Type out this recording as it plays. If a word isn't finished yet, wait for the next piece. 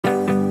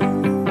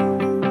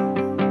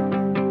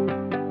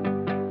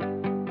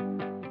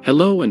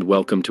Hello and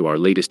welcome to our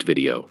latest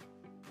video.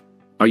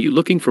 Are you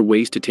looking for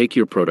ways to take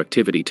your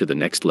productivity to the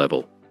next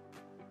level?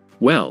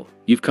 Well,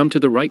 you've come to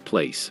the right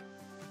place.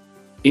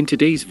 In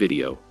today's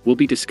video, we'll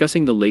be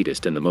discussing the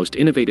latest and the most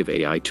innovative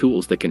AI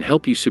tools that can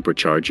help you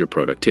supercharge your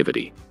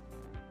productivity.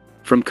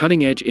 From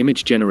cutting-edge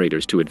image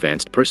generators to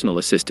advanced personal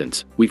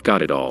assistants, we've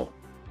got it all.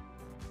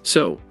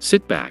 So,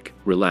 sit back,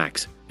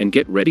 relax, and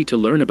get ready to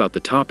learn about the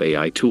top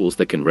AI tools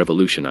that can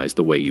revolutionize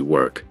the way you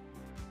work.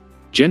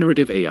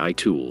 Generative AI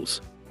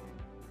Tools.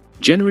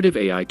 Generative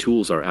AI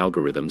tools are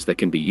algorithms that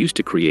can be used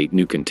to create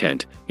new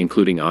content,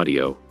 including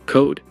audio,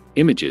 code,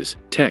 images,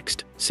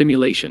 text,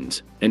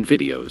 simulations, and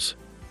videos.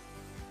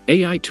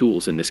 AI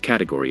tools in this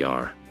category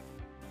are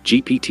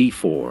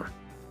GPT-4.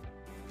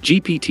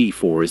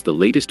 GPT-4 is the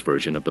latest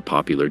version of the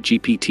popular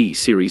GPT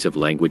series of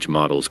language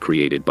models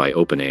created by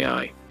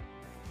OpenAI.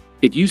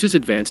 It uses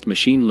advanced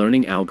machine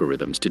learning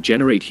algorithms to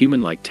generate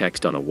human-like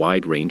text on a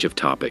wide range of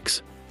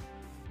topics.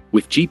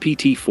 With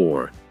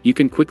GPT-4, you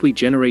can quickly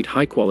generate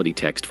high-quality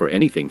text for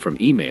anything from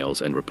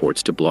emails and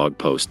reports to blog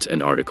posts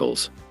and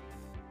articles.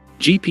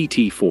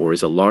 GPT-4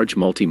 is a large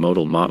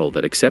multimodal model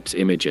that accepts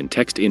image and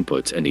text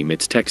inputs and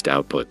emits text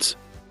outputs.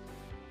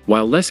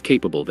 While less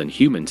capable than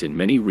humans in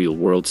many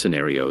real-world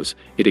scenarios,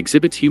 it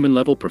exhibits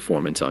human-level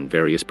performance on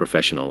various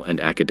professional and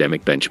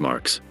academic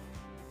benchmarks.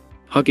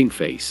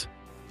 HuggingFace.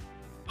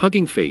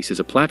 HuggingFace is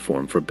a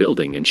platform for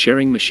building and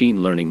sharing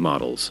machine learning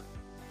models.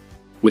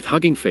 With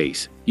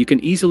HuggingFace, you can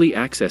easily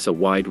access a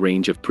wide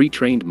range of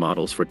pre-trained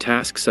models for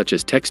tasks such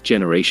as text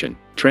generation,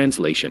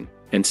 translation,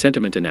 and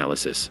sentiment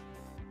analysis.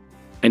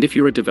 And if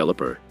you're a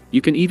developer,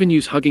 you can even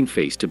use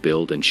HuggingFace to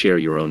build and share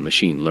your own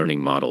machine learning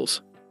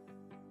models.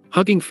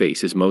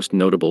 HuggingFace is most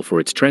notable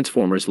for its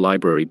Transformers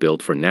library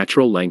built for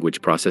natural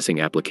language processing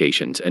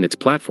applications and its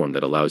platform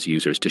that allows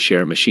users to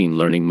share machine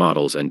learning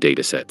models and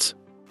datasets.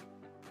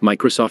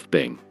 Microsoft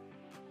Bing.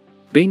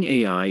 Bing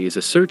AI is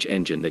a search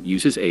engine that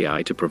uses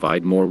AI to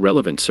provide more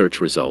relevant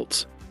search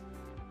results.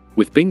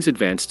 With Bing's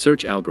advanced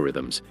search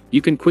algorithms, you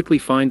can quickly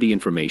find the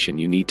information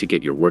you need to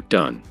get your work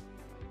done.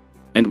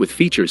 And with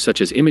features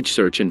such as image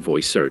search and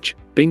voice search,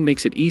 Bing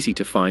makes it easy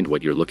to find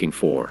what you're looking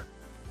for.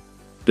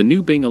 The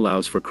new Bing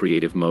allows for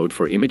creative mode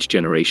for image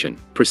generation,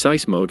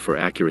 precise mode for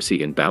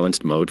accuracy, and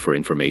balanced mode for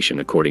information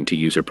according to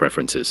user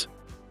preferences.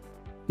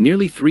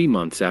 Nearly 3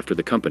 months after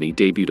the company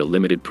debuted a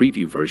limited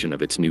preview version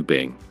of its new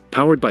Bing,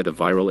 powered by the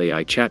viral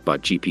AI chatbot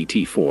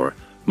GPT-4,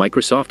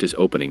 Microsoft is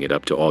opening it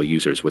up to all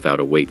users without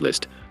a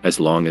waitlist, as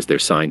long as they're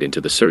signed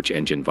into the search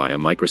engine via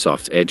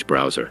Microsoft's Edge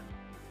browser.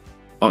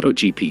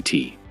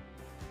 AutoGPT.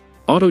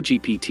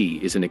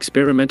 AutoGPT is an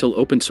experimental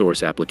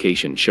open-source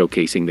application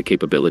showcasing the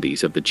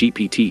capabilities of the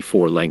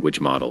GPT-4 language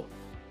model.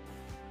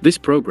 This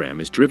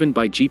program is driven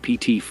by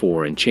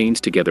GPT-4 and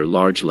chains together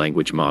large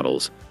language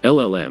models,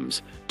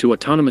 LLMs, to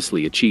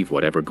autonomously achieve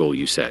whatever goal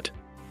you set.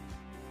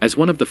 As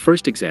one of the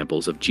first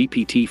examples of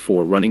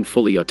GPT-4 running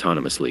fully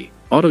autonomously,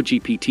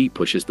 AutoGPT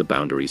pushes the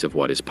boundaries of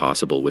what is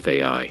possible with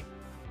AI.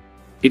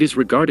 It is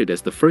regarded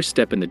as the first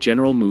step in the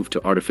general move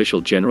to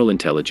artificial general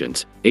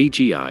intelligence,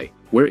 AGI,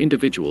 where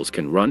individuals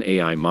can run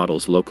AI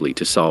models locally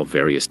to solve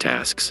various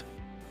tasks.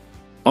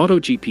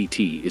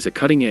 AutoGPT is a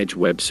cutting-edge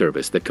web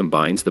service that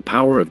combines the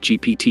power of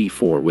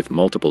GPT-4 with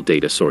multiple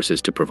data sources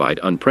to provide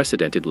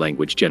unprecedented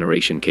language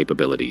generation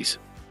capabilities.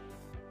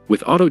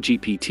 With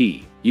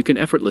AutoGPT, you can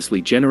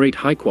effortlessly generate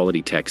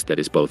high-quality text that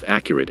is both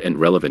accurate and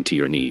relevant to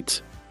your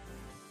needs.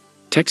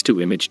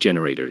 Text-to-image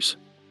generators.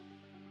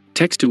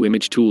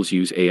 Text-to-image tools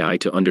use AI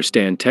to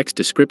understand text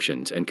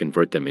descriptions and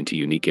convert them into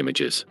unique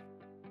images.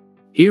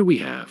 Here we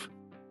have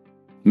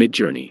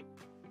Midjourney.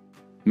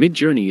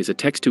 Midjourney is a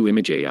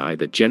text-to-image AI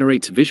that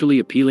generates visually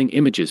appealing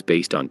images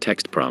based on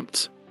text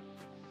prompts.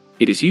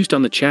 It is used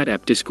on the chat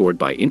app Discord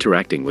by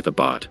interacting with a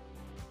bot.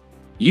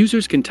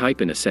 Users can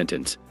type in a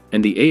sentence,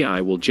 and the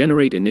AI will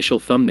generate initial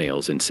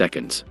thumbnails in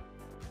seconds.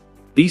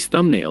 These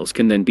thumbnails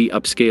can then be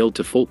upscaled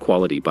to full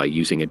quality by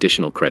using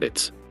additional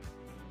credits.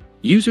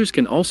 Users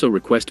can also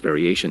request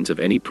variations of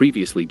any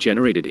previously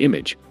generated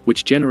image,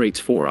 which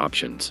generates 4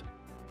 options.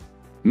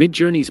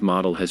 Midjourney's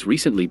model has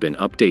recently been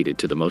updated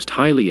to the most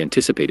highly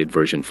anticipated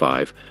version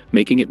 5,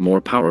 making it more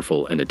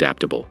powerful and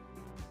adaptable.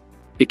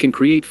 It can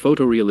create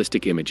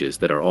photorealistic images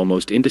that are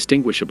almost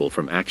indistinguishable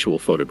from actual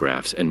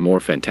photographs and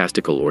more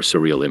fantastical or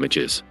surreal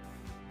images.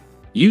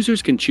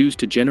 Users can choose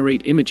to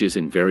generate images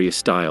in various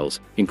styles,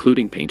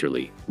 including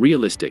painterly,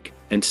 realistic,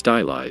 and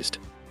stylized.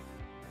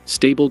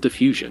 Stable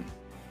Diffusion.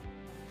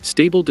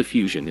 Stable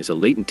Diffusion is a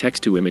latent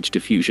text-to-image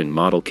diffusion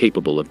model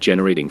capable of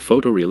generating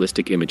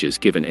photorealistic images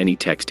given any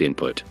text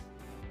input.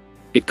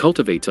 It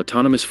cultivates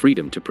autonomous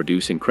freedom to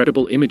produce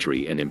incredible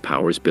imagery and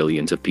empowers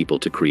billions of people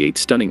to create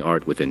stunning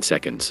art within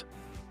seconds.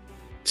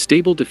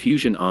 Stable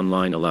Diffusion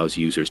Online allows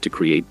users to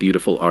create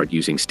beautiful art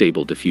using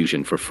Stable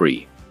Diffusion for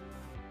free.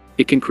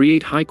 It can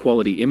create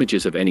high-quality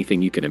images of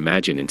anything you can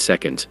imagine in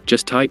seconds.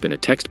 Just type in a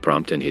text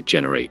prompt and hit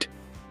generate.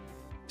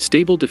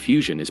 Stable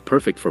Diffusion is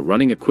perfect for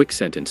running a quick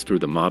sentence through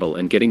the model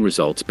and getting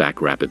results back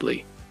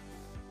rapidly.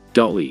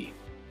 DALL-E.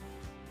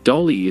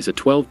 DALL-E is a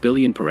 12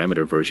 billion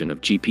parameter version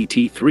of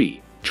GPT-3,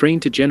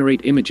 trained to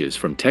generate images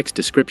from text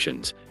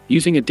descriptions,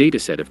 using a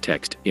dataset of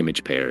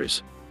text-image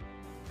pairs.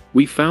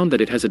 We found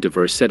that it has a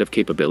diverse set of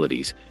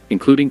capabilities,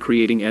 including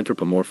creating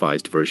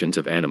anthropomorphized versions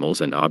of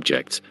animals and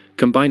objects,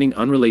 combining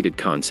unrelated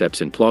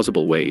concepts in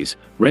plausible ways,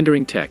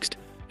 rendering text,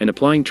 and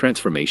applying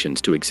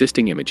transformations to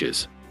existing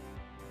images.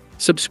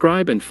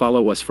 Subscribe and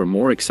follow us for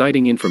more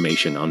exciting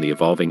information on the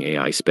evolving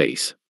AI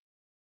space.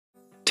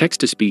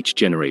 Text-to-speech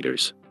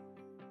generators.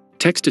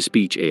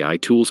 Text-to-speech AI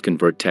tools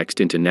convert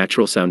text into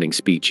natural-sounding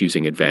speech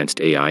using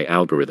advanced AI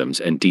algorithms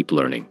and deep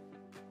learning.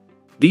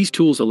 These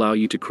tools allow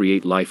you to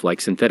create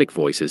lifelike synthetic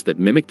voices that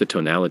mimic the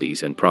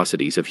tonalities and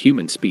prosodies of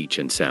human speech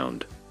and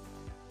sound.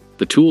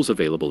 The tools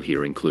available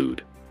here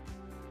include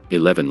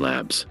 11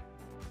 Labs.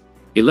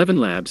 11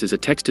 Labs is a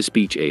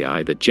text-to-speech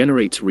AI that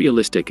generates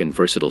realistic and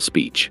versatile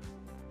speech.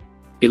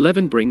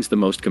 11 brings the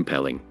most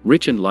compelling,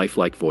 rich and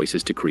lifelike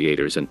voices to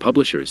creators and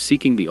publishers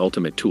seeking the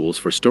ultimate tools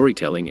for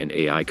storytelling and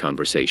AI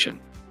conversation.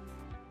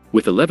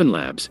 With 11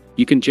 Labs,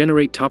 you can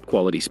generate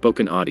top-quality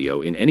spoken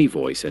audio in any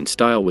voice and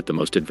style with the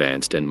most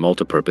advanced and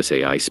multi-purpose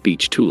AI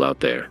speech tool out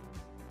there.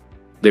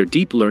 Their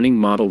deep learning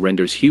model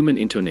renders human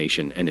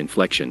intonation and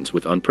inflections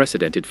with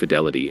unprecedented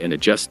fidelity and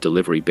adjusts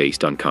delivery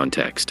based on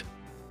context.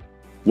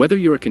 Whether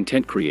you're a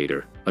content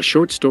creator, a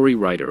short story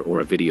writer, or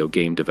a video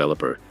game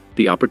developer,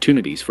 the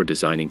opportunities for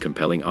designing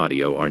compelling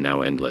audio are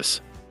now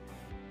endless.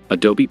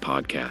 Adobe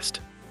Podcast.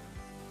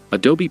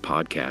 Adobe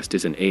Podcast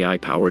is an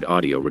AI-powered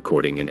audio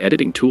recording and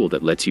editing tool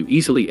that lets you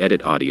easily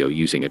edit audio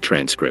using a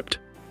transcript.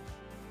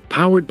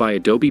 Powered by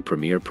Adobe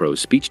Premiere Pro's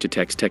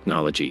speech-to-text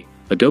technology,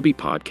 Adobe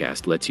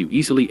Podcast lets you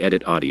easily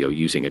edit audio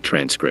using a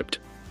transcript.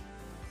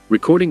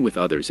 Recording with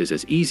others is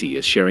as easy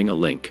as sharing a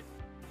link.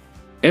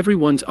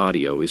 Everyone's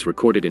audio is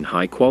recorded in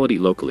high quality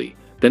locally,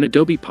 then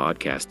Adobe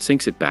Podcast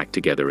syncs it back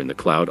together in the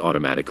cloud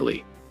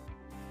automatically.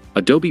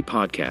 Adobe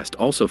Podcast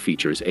also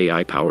features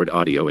AI-powered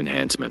audio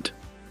enhancement.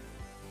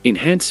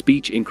 Enhanced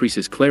speech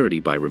increases clarity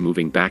by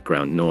removing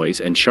background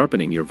noise and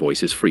sharpening your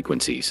voice's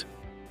frequencies.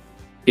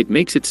 It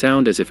makes it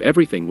sound as if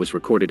everything was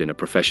recorded in a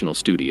professional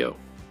studio.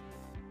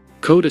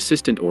 Code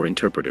Assistant or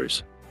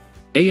Interpreters.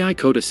 AI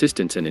code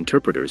assistants and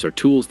interpreters are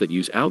tools that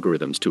use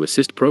algorithms to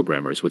assist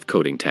programmers with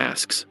coding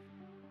tasks.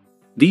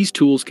 These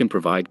tools can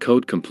provide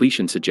code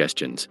completion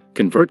suggestions,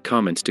 convert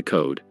comments to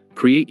code,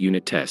 create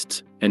unit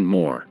tests, and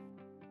more.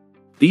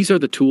 These are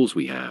the tools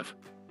we have.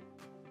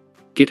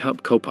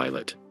 GitHub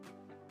Copilot.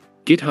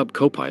 GitHub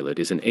Copilot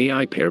is an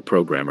AI pair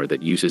programmer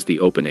that uses the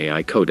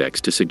OpenAI codex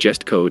to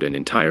suggest code and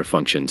entire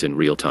functions in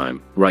real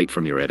time, right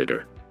from your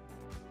editor.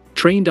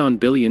 Trained on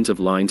billions of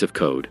lines of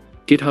code,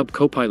 GitHub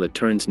Copilot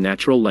turns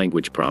natural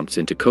language prompts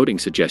into coding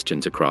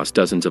suggestions across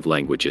dozens of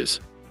languages.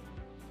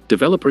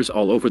 Developers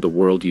all over the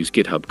world use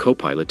GitHub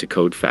Copilot to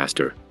code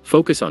faster,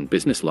 focus on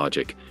business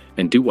logic,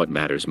 and do what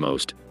matters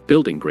most,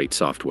 building great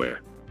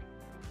software.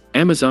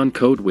 Amazon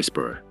Code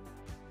Whisperer.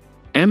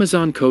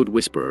 Amazon Code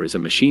Whisperer is a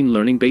machine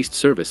learning-based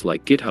service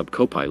like GitHub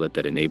Copilot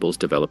that enables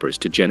developers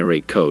to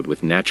generate code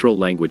with natural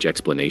language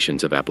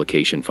explanations of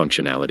application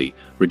functionality,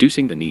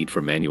 reducing the need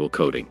for manual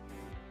coding.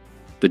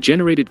 The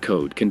generated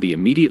code can be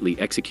immediately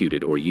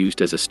executed or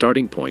used as a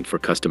starting point for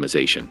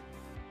customization.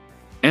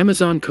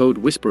 Amazon Code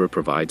Whisperer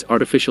provides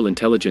artificial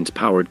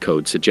intelligence-powered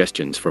code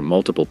suggestions for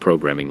multiple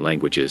programming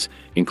languages,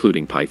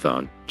 including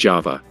Python,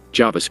 Java,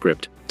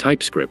 JavaScript,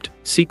 TypeScript,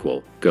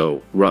 SQL,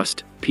 Go,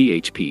 Rust,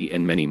 PHP,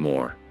 and many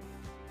more.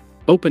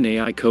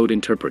 OpenAI Code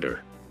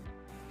Interpreter.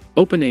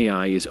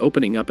 OpenAI is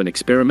opening up an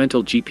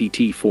experimental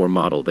GPT-4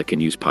 model that can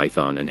use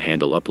Python and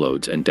handle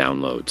uploads and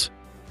downloads.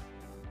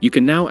 You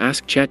can now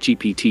ask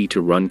ChatGPT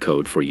to run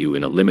code for you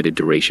in a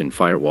limited-duration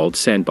firewalled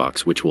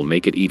sandbox, which will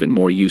make it even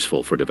more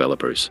useful for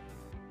developers.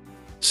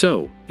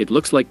 So, it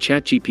looks like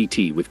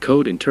ChatGPT with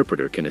Code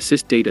Interpreter can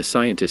assist data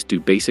scientists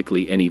do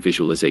basically any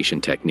visualization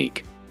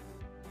technique.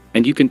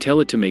 And you can tell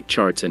it to make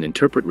charts and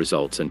interpret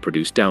results and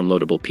produce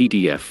downloadable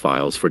PDF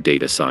files for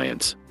data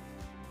science.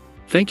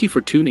 Thank you for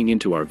tuning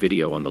into our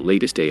video on the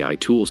latest AI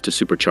tools to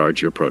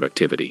supercharge your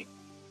productivity.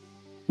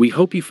 We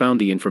hope you found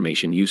the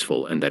information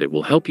useful and that it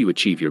will help you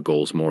achieve your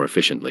goals more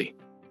efficiently.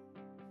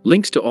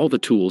 Links to all the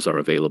tools are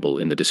available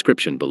in the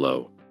description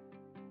below.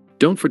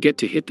 Don't forget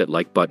to hit that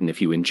like button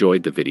if you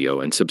enjoyed the video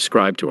and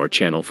subscribe to our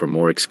channel for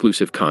more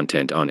exclusive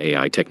content on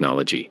AI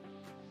technology.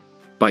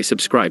 By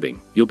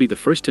subscribing, you'll be the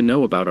first to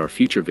know about our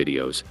future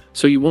videos,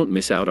 so you won't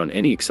miss out on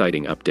any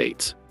exciting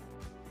updates.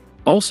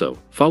 Also,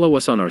 follow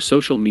us on our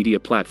social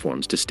media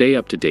platforms to stay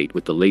up to date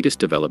with the latest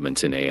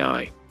developments in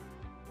AI.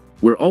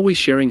 We're always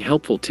sharing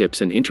helpful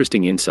tips and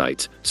interesting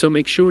insights, so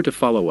make sure to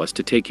follow us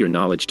to take your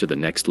knowledge to the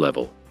next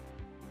level.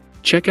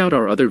 Check out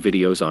our other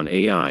videos on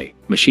AI,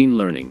 machine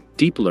learning,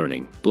 deep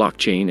learning,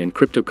 blockchain, and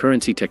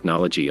cryptocurrency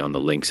technology on the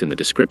links in the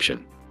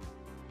description.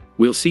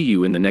 We'll see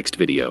you in the next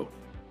video.